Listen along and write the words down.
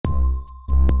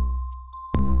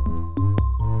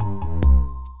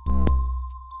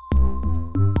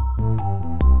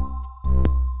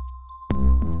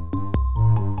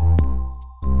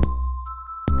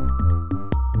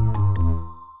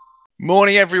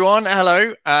Morning, everyone.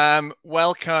 Hello.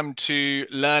 Welcome to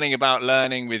Learning About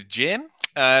Learning with Jim.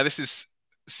 This is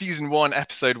season 1,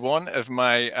 episode 1 of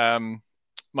my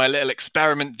little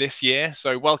experiment this year.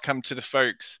 So welcome to the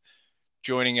folks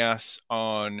joining us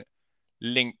on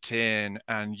LinkedIn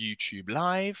and YouTube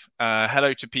Live.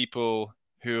 Hello to people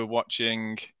who are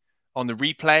watching on the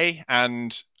replay,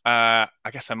 and I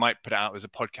guess I might put it out as a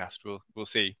podcast. We'll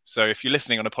see. So if you're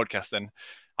listening on a podcast, then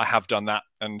I have done that,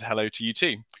 and hello to you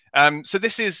too. So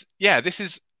this is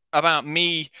about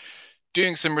me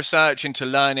doing some research into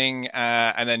learning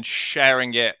and then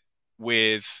sharing it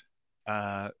with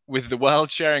the world,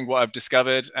 sharing what I've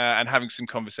discovered and having some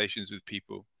conversations with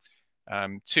people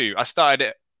too. I started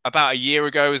it about a year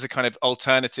ago as a kind of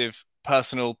alternative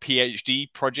personal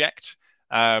PhD project.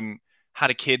 Had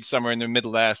a kid somewhere in the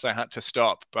middle there, so I had to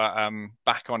stop. But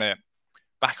back on it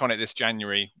this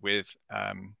January with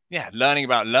learning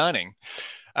about learning.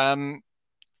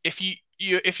 If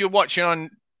you're watching on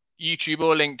YouTube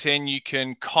or LinkedIn, you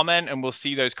can comment and we'll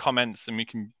see those comments and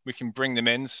we can bring them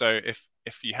in. So if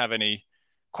you have any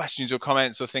questions or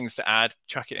comments or things to add,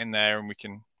 chuck it in there and we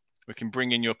can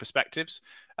bring in your perspectives.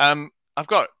 I've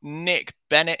got Nick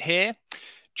Bennett here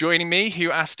joining me,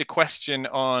 who asked a question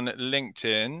on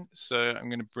LinkedIn. So I'm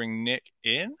going to bring Nick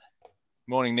in.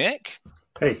 Morning, Nick.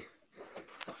 Hey.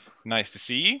 Nice to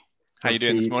see you. How you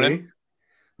doing this morning? Too.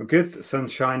 I'm good. The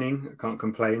sun's shining. I can't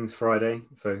complain. It's Friday,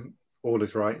 so all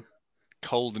is right.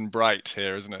 Cold and bright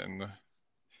here, isn't it,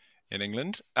 in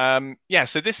England? So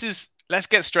let's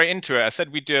get straight into it. I said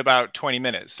we'd do about 20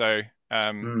 minutes, so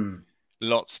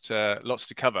lots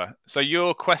to cover. So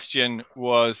your question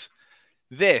was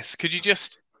this. Could you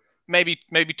just maybe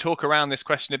talk around this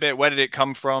question a bit? Where did it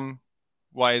come from?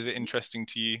 Why is it interesting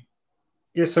to you?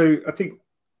 Yeah, so I think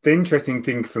the interesting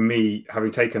thing for me,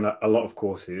 having taken a lot of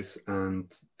courses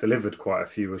and delivered quite a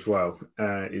few as well,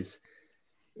 is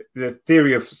the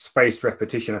theory of spaced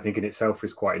repetition. I think in itself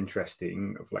is quite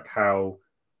interesting, of like how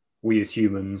we as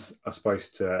humans are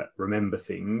supposed to remember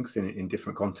things in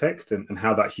different contexts and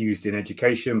how that's used in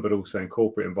education, but also in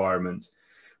corporate environments.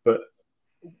 But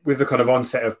with the kind of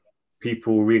onset of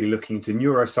people really looking into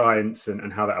neuroscience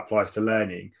and how that applies to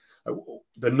learning,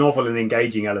 the novel and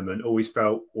engaging element always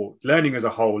felt, or learning as a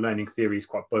whole, learning theory is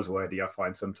quite buzzwordy, I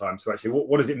find sometimes. So actually,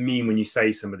 what does it mean when you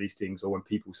say some of these things or when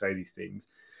people say these things?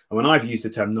 And when I've used the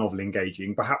term novel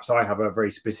engaging, perhaps I have a very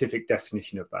specific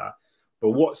definition of that.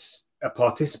 But what's a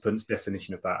participant's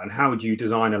definition of that? And how do you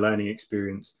design a learning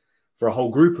experience for a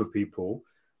whole group of people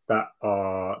that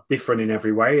are different in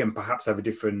every way and perhaps have a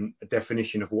different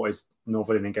definition of what is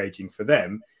novel and engaging for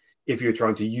them, if you're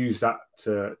trying to use that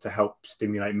to help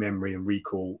stimulate memory and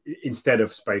recall instead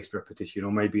of spaced repetition,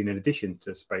 or maybe in addition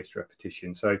to spaced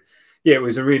repetition? So yeah, it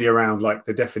was really around like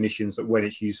the definitions of when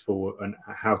it's useful and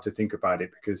how to think about it,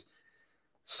 because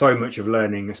so much of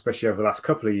learning, especially over the last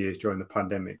couple of years during the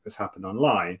pandemic, that's happened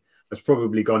online, has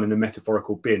probably gone in the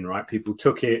metaphorical bin, right? People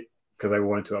took it because they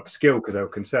wanted to upskill, because they were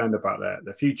concerned about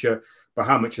their future, but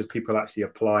how much is people actually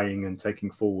applying and taking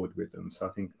forward with them? So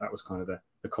I think that was kind of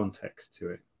the context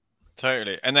to it.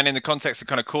 Totally. And then in the context of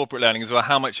kind of corporate learning as well,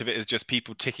 how much of it is just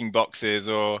people ticking boxes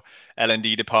or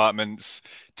L&D departments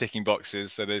ticking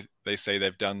boxes so they say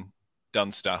they've done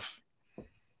stuff?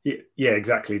 Yeah,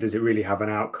 exactly. Does it really have an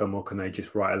outcome, or can they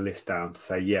just write a list down to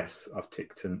say, yes, I've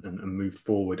ticked and moved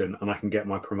forward and I can get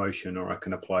my promotion, or I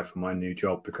can apply for my new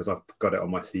job because I've got it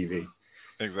on my CV?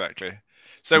 Exactly.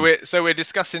 So we're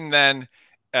discussing then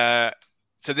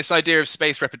so this idea of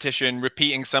spaced repetition,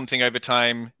 repeating something over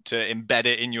time to embed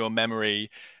it in your memory,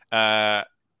 how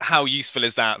useful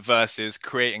is that versus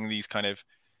creating these kind of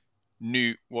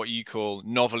new, what you call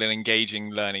novel and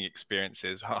engaging learning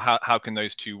experiences? How can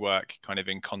those two work kind of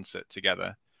in concert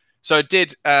together? So I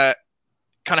did kind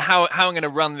of how I'm going to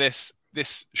run this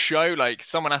show. Like,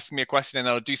 someone asks me a question and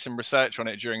I'll do some research on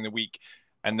it during the week,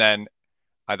 and then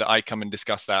either I come and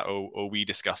discuss that or we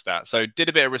discuss that. So did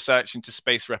a bit of research into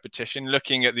spaced repetition,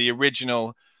 looking at the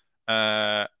original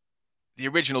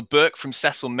book from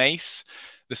Cecil Mace,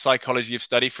 The Psychology of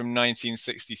Study, from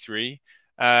 1963.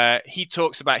 He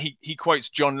talks about, he quotes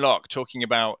John Locke talking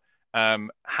about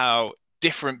how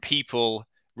different people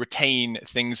retain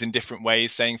things in different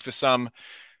ways, saying for some,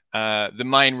 the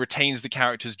mind retains the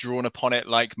characters drawn upon it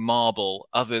like marble,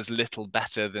 others little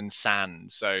better than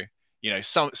sand. So,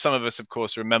 some of us, of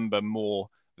course, remember more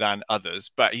than others.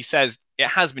 But he says it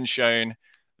has been shown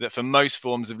that for most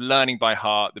forms of learning by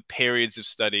heart, the periods of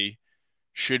study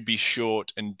should be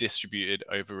short and distributed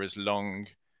over as long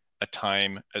a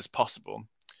time as possible.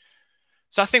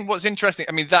 So I think what's interesting,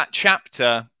 that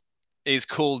chapter is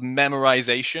called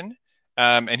Memorization,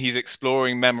 and he's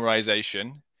exploring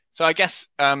memorization. So I guess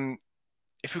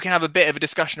if we can have a bit of a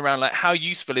discussion around like how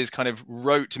useful is kind of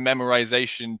rote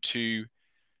memorization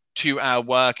to our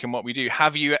work and what we do.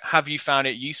 Have you found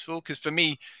it useful? Because for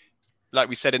me, like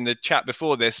we said in the chat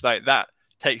before this, like that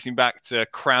takes me back to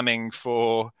cramming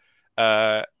for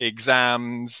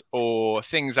exams or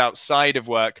things outside of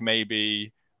work,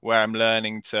 maybe where I'm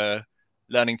learning to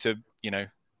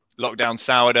lock down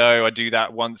sourdough. I do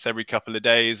that once every couple of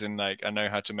days, and like I know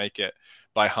how to make it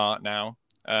by heart now.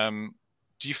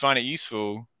 Do you find it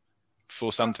useful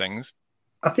for some things?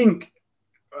 I think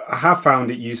I have found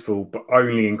it useful, but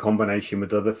only in combination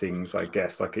with other things, I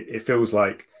guess. Like it feels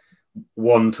like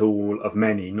one tool of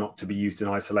many, not to be used in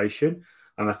isolation.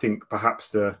 And I think perhaps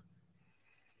the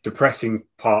depressing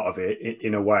part of it,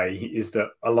 in a way, is that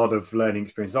a lot of learning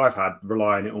experiences I've had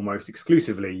rely on it almost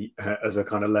exclusively as a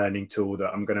kind of learning tool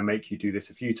that I'm going to make you do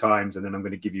this a few times and then I'm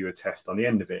going to give you a test on the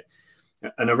end of it.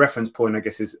 And a reference point, I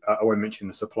guess, is I won't mention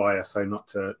the supplier, so not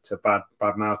to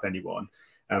bad mouth anyone,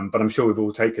 but I'm sure we've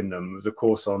all taken them. It was a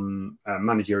course on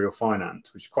managerial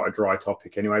finance, which is quite a dry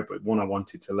topic anyway, but one I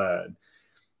wanted to learn,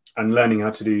 and learning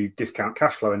how to do discount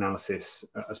cash flow analysis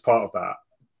as part of that.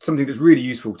 Something that's really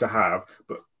useful to have,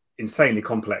 but insanely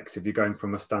complex if you're going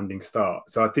from a standing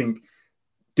start. So I think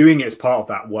doing it as part of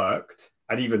that worked,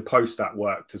 and even post that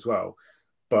worked as well.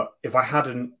 But if I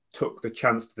hadn't took the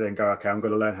chance to then go, okay, I'm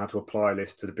going to learn how to apply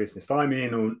this to the business I'm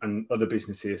in and other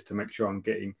businesses to make sure I'm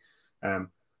getting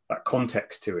that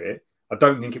context to it, I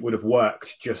don't think it would have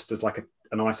worked just as like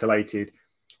an isolated,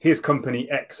 here's company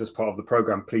X as part of the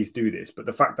program, please do this. But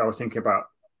the fact that I was thinking about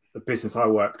the business I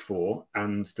worked for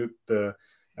and the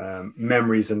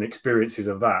memories and experiences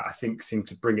of that, I think seemed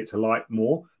to bring it to light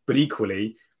more. But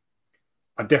equally,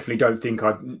 I definitely don't think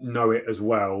I'd know it as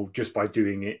well just by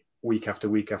doing it week after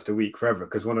week after week forever.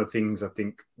 Because one of the things I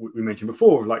think we mentioned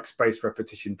before, like spaced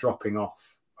repetition dropping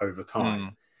off over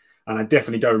time. And I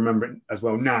definitely don't remember it as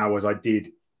well now as I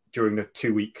did during the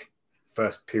 2-week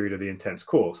first period of the intense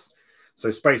course.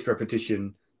 So spaced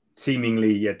repetition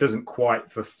seemingly doesn't quite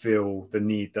fulfill the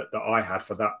need that I had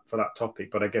for that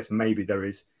topic. But I guess maybe there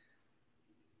is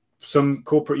some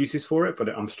corporate uses for it, but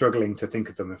I'm struggling to think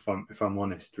of them if I'm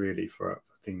honest, really, for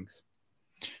things.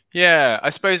 Yeah, I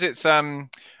suppose it's I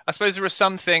suppose there are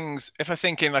some things, if I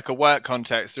think in like a work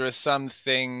context, there are some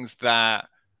things that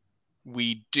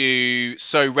we do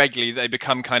so regularly that they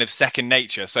become kind of second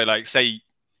nature. So like say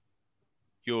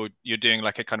you're doing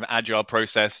like a kind of agile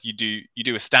process, you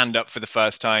do a stand up for the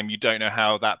first time, you don't know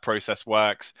how that process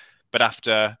works, but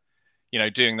after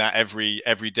doing that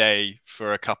every day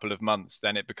for a couple of months,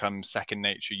 then it becomes second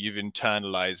nature. You've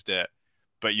internalized it,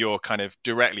 but you're kind of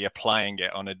directly applying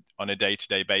it on a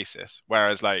day-to-day basis.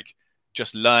 Whereas like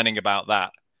just learning about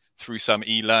that through some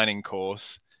e-learning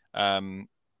course,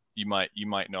 you might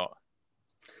not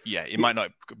it might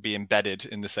not be embedded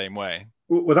in the same way.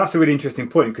 Well, that's a really interesting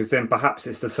point, because then perhaps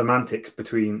it's the semantics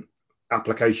between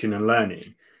application and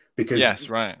learning, because yes,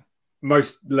 right,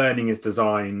 most learning is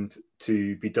designed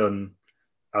to be done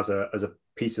as a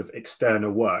piece of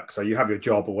external work. So you have your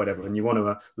job or whatever, and you want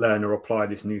to learn or apply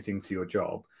this new thing to your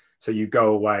job. So you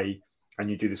go away and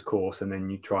you do this course, and then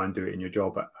you try and do it in your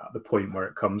job at the point where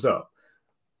it comes up.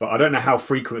 But I don't know how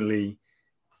frequently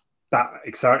that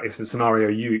scenario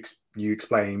you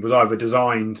explained was either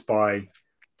designed by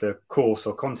the course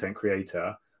or content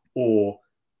creator, or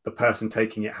the person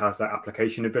taking it has that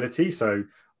application ability. So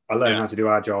I learned how to do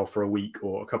agile for a week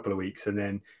or a couple of weeks, and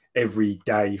then every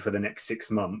day for the next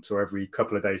 6 months, or every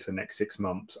couple of days for the next 6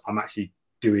 months, I'm actually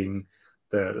doing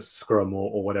the Scrum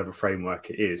or whatever framework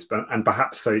it is. And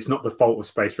perhaps so it's not the fault of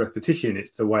spaced repetition,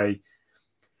 it's the way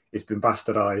it's been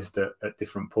bastardized at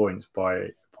different points by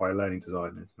learning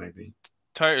designers, maybe.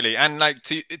 Totally. And like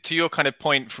to your kind of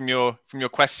point from your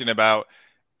question about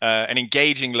an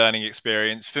engaging learning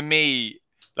experience, for me,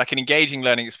 like an engaging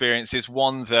learning experience is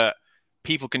one that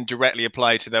people can directly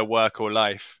apply to their work or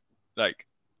life, like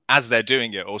as they're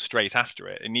doing it or straight after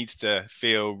it. It needs to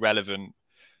feel relevant.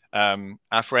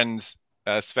 Our friends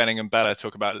Svenning and Bella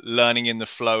talk about learning in the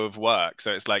flow of work.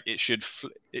 So it's like it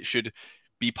should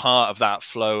be part of that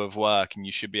flow of work, and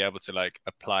you should be able to like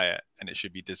apply it, and it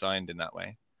should be designed in that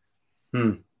way.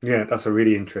 Yeah, that's a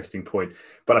really interesting point.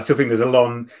 But I still think there's a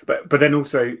long, but then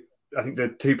also I think the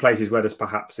two places where there's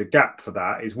perhaps a gap for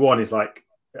that is, one is like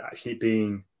actually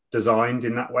being designed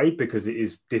in that way, because it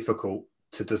is difficult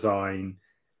to design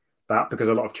that, because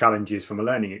a lot of challenges from a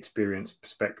learning experience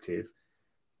perspective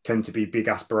tend to be big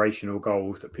aspirational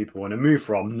goals that people want to move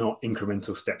from, not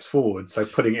incremental steps forward. So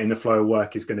putting it in the flow of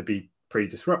work is going to be pretty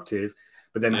disruptive.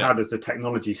 But then how does the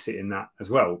technology sit in that as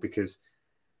well? Because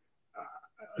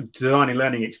designing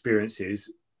learning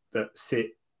experiences that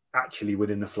sit actually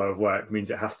within the flow of work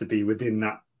means it has to be within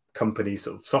that company's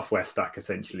sort of software stack,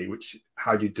 essentially, which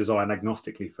how do you design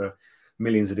agnostically for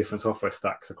millions of different software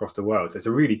stacks across the world? So it's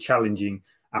a really challenging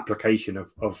application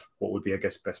of what would be, I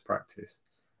guess, best practice.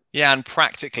 Yeah, and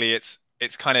practically it's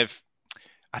kind of,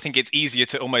 I think it's easier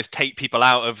to almost take people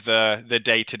out of the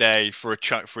day to day for a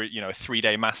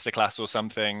 3-day masterclass or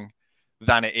something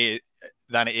than it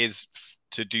is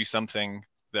to do something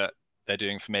that they're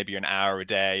doing for maybe an hour a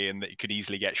day, and that it could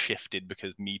easily get shifted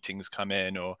because meetings come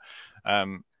in, or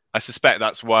I suspect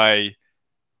that's why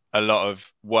a lot of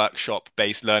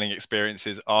workshop-based learning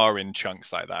experiences are in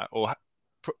chunks like that, or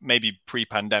maybe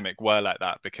pre-pandemic were like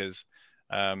that, because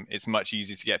it's much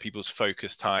easier to get people's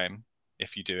focus time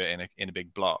if you do it in a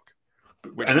big block,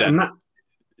 which and that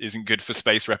isn't good for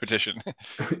spaced repetition.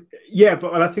 Yeah,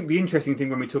 but I think the interesting thing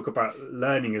when we talk about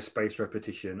learning as spaced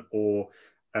repetition or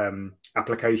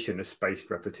application as spaced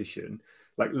repetition,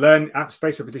 like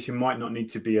spaced repetition might not need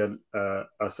to be a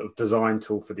sort of design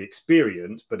tool for the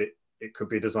experience, but it could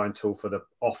be a design tool for the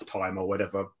off time or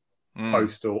whatever,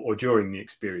 post or during the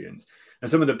experience. And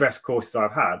some of the best courses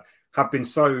I've had have been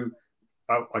so,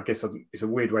 I guess it's a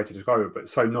weird way to describe it, but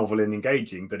so novel and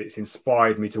engaging that it's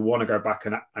inspired me to want to go back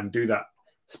and do that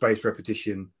spaced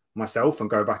repetition myself and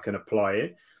go back and apply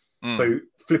it. So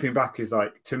flipping back is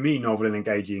like, to me, novel and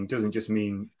engaging doesn't just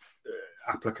mean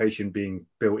application being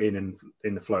built in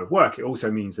the flow of work. It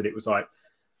also means that it was like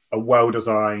a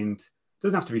well-designed,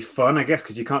 doesn't have to be fun, I guess,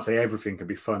 because you can't say everything can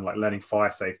be fun, like learning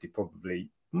fire safety probably.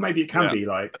 Maybe it can be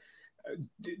like,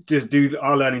 do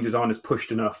our learning designers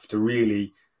pushed enough to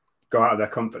really go out of their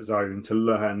comfort zone to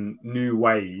learn new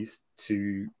ways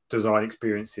to design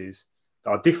experiences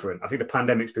that are different? I think the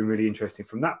pandemic's been really interesting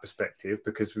from that perspective,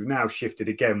 because we've now shifted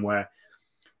again where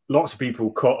lots of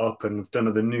people caught up and have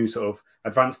done the new sort of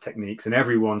advanced techniques, and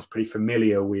everyone's pretty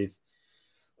familiar with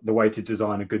the way to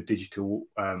design a good digital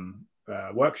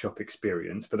workshop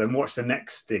experience. But then what's the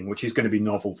next thing, which is going to be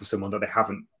novel for someone that they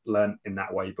haven't learned in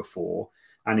that way before,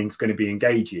 and it's going to be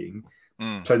engaging.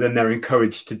 So then they're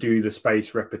encouraged to do the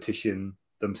spaced repetition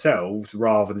themselves,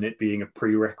 rather than it being a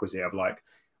prerequisite of like,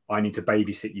 I need to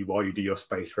babysit you while you do your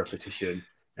spaced repetition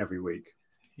every week.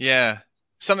 Yeah.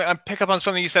 I pick up on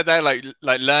something you said there, like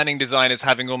learning designers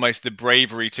having almost the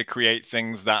bravery to create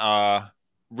things that are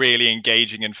really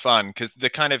engaging and fun. Because the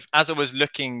kind of, as I was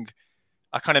looking,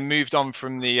 I kind of moved on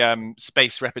from the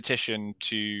spaced repetition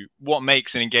to what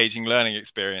makes an engaging learning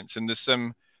experience. And there's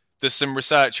some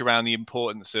research around the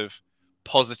importance of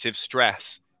positive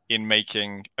stress in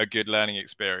making a good learning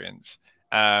experience.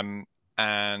 And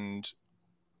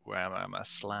where am I?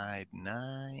 Slide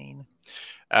 9.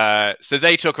 So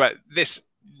they talk about this.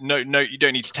 No, you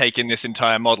don't need to take in this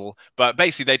entire model, but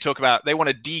basically they talk about, they want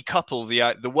to decouple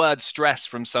the word stress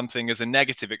from something as a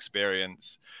negative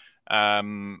experience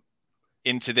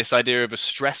into this idea of a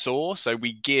stressor. So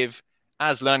we give,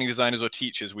 as learning designers or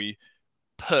teachers, we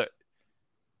put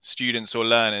students or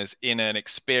learners in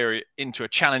into a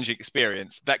challenging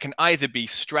experience that can either be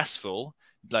stressful,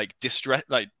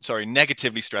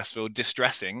 negatively stressful,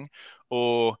 distressing,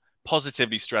 or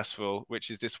positively stressful,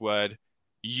 which is this word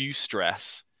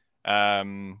eustress,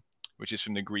 which is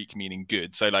from the Greek meaning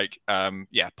good. So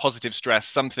positive stress,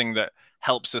 something that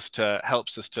helps us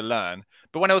to learn.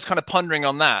 But when I was kind of pondering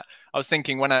on that, I was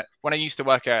thinking when I used to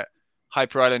work at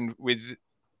Hyper Island,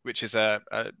 which is a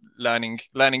learning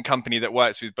company that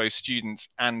works with both students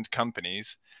and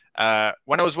companies.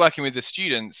 When I was working with the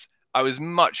students,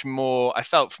 I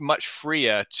felt much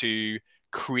freer to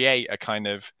create a kind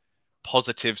of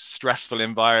positive, stressful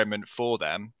environment for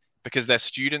them, because they're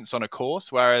students on a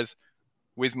course. Whereas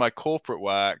with my corporate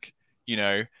work,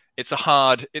 it's a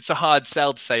hard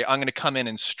sell to say, I'm going to come in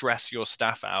and stress your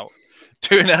staff out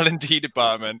to an L&D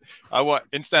department.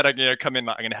 Instead I'm going to come in,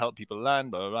 like, I'm going to help people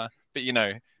learn, blah, blah, blah. But,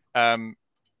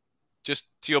 just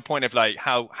to your point of like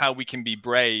how we can be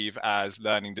brave as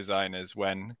learning designers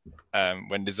when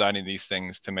designing these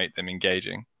things to make them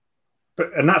engaging.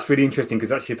 And that's really interesting,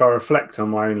 because actually, if I reflect on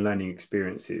my own learning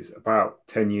experiences, about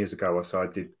 10 years ago or so, I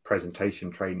did presentation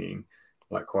training,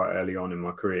 like quite early on in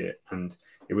my career, and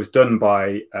it was done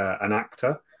by an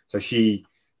actor. So she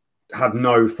had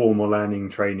no formal learning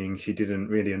training. She didn't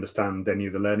really understand any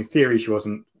of the learning theory. She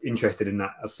wasn't interested in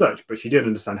that as such, but she did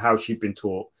understand how she'd been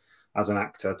taught as an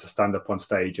actor to stand up on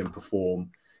stage and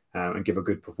perform and give a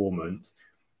good performance.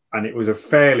 And it was a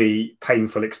fairly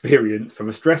painful experience from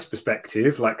a stress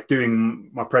perspective, like doing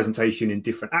my presentation in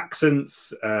different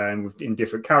accents and in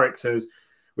different characters,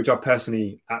 which I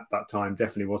personally at that time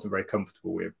definitely wasn't very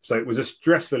comfortable with. So it was a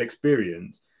stressful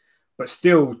experience, but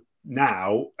still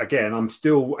now, again, I'm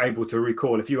still able to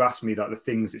recall. If you ask me like the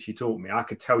things that she taught me, I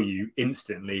could tell you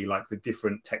instantly like the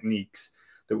different techniques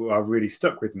that have really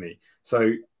stuck with me.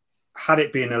 So had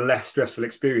it been a less stressful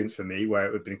experience for me where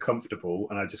it would have been comfortable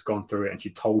and I'd just gone through it and she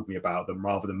told me about them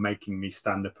rather than making me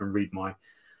stand up and read my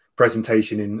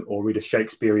presentation in or read a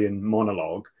Shakespearean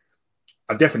monologue,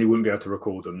 I definitely wouldn't be able to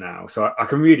recall them now. So I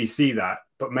can really see that.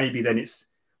 But maybe then it's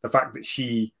the fact that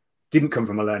she didn't come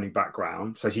from a learning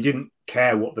background. So she didn't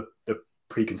care what the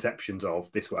preconceptions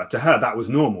of this were. To her, that was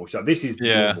normal. So this is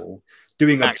normal.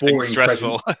 Doing a Acting boring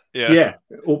stressful.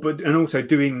 And also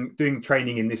doing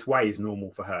training in this way is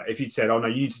normal for her. If you'd said, "Oh no,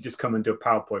 you need to just come and do a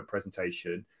PowerPoint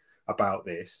presentation about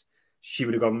this," she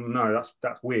would have gone, "No,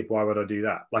 that's weird. Why would I do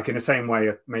that?" Like in the same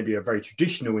way, maybe a very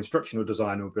traditional instructional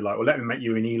designer would be like, "Well, let me make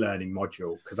you an e-learning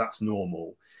module because that's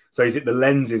normal." So is it the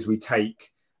lenses we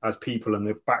take as people and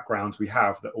the backgrounds we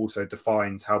have that also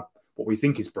defines what we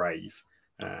think is brave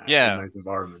in those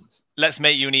environments? Let's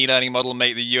make you an e-learning model,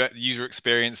 make the user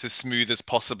experience as smooth as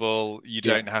possible. You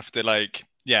don't have to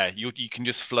you can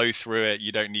just flow through it.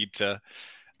 You don't need to,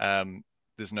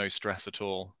 there's no stress at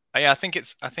all. I think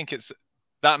it's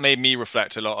that made me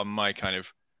reflect a lot on my kind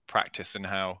of practice and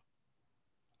how,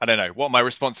 I don't know, what my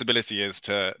responsibility is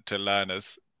to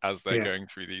learners as they're going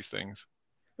through these things.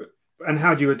 And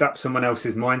how do you adapt someone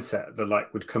else's mindset that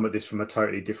would come at this from a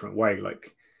totally different way?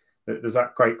 Like there's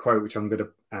that great quote, which I'm going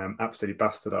to absolutely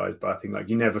bastardize, but I think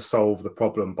you never solve the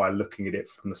problem by looking at it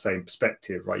from the same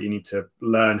perspective, right? You need to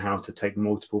learn how to take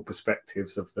multiple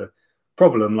perspectives of the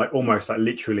problem, almost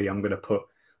literally I'm going to put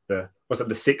the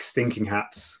 6 thinking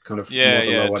hats kind of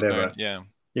model or whatever.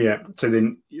 So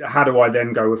then how do I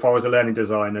then go, if I was a learning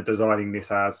designer designing this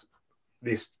as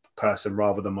this person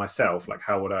rather than myself,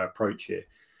 how would I approach it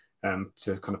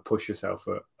to kind of push yourself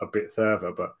a bit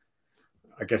further? But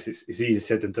I guess it's easier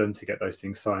said than done to get those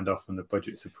things signed off and the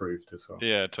budget's approved as well.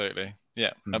 Yeah, totally.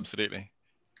 Yeah, absolutely.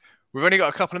 We've only got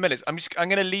a couple of minutes. I'm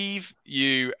going to leave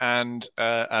you and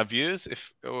our viewers,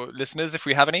 or listeners, if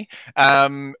we have any,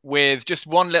 with just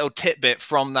one little tidbit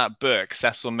from that book,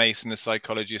 Cecil Mason, The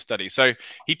Psychology of Study. So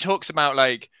he talks about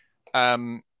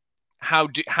how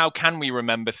can we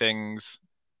remember things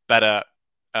better?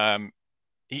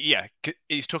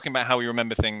 He's talking about how we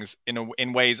remember things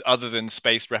in ways other than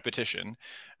spaced repetition,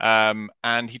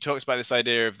 and he talks about this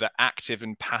idea of the active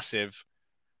and passive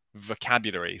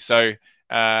vocabulary. So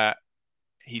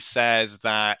he says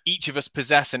that each of us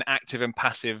possess an active and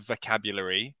passive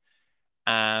vocabulary,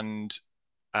 and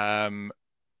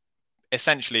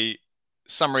essentially,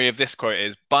 summary of this quote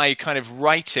is, by kind of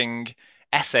writing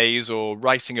essays or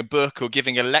writing a book or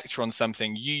giving a lecture on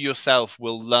something, you yourself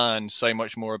will learn so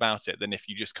much more about it than if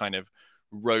you just kind of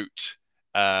repeat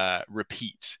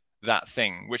that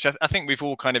thing, which I think we've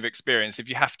all kind of experienced. If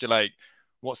you have to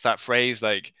what's that phrase,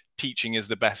 teaching is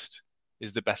the best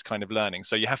kind of learning.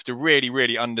 So you have to really,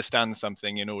 really understand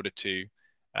something in order to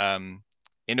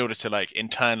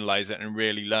internalize it and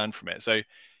really learn from it. So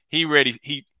he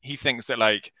thinks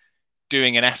that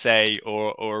doing an essay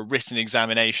or a written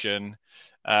examination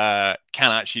can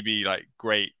actually be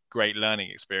great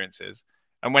learning experiences.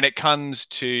 And when it comes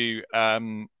to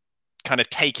kind of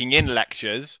taking in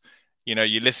lectures,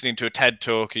 you're listening to a TED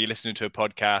talk or you're listening to a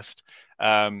podcast,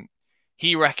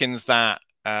 he reckons that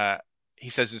he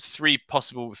says there's 3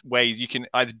 possible ways you can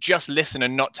either just listen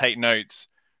and not take notes,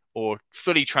 or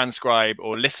fully transcribe,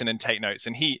 or listen and take notes.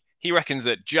 And he reckons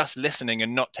that just listening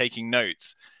and not taking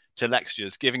notes to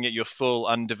lectures, giving it your full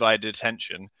undivided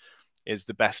attention, is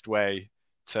the best way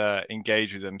to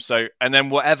engage with them. So, and then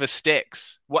whatever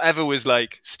sticks, whatever was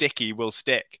sticky will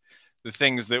stick. The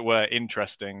things that were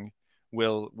interesting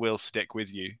will stick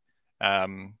with you,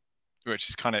 which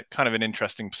is kind of an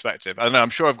interesting perspective. I don't know, I'm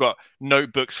sure I've got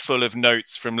notebooks full of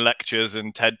notes from lectures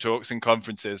and TED Talks and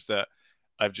conferences that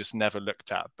I've just never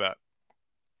looked at. But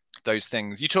those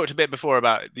things, you talked a bit before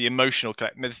about the emotional,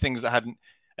 the things that had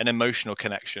an emotional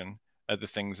connection are the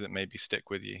things that maybe stick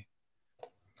with you.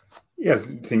 Yeah,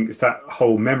 I think it's that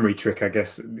whole memory trick, I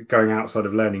guess, going outside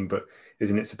of learning, but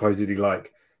isn't it supposedly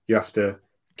you have to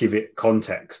give it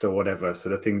context or whatever? So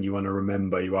the thing you want to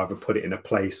remember, you either put it in a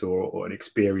place or an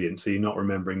experience. So you're not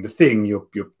remembering the thing, you're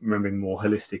remembering more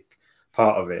holistic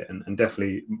part of it. And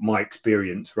definitely my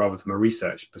experience, rather from a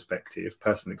research perspective,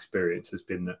 personal experience has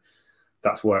been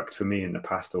that's worked for me in the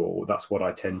past, or that's what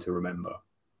I tend to remember.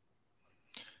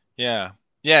 Yeah,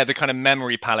 the kind of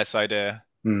memory palace idea.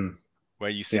 Where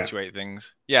you situate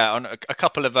things. Yeah, on a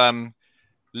couple of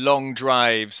long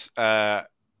drives, I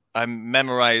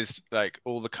memorized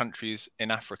all the countries in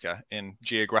Africa in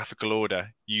geographical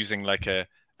order using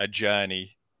a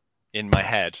journey in my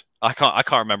head. I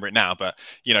can't remember it now, but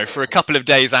you know, for a couple of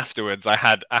days afterwards, I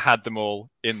had them all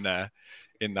in there,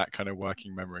 in that kind of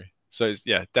working memory. So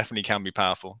yeah, definitely can be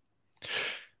powerful.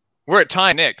 We're at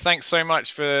time, Nick. Thanks so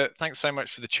much for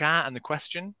the chat and the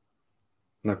question.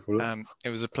 No problem. It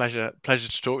was a pleasure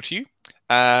to talk to you.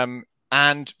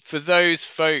 And for those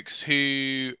folks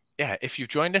who, yeah, if you've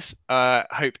joined us,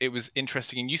 hope it was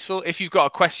interesting and useful. If you've got a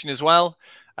question as well,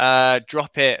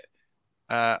 drop it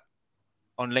on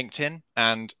LinkedIn,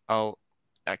 and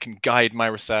I can guide my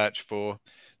research for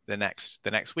the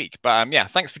next week. But yeah,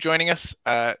 thanks for joining us.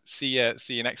 See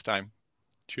you next time.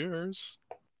 Cheers.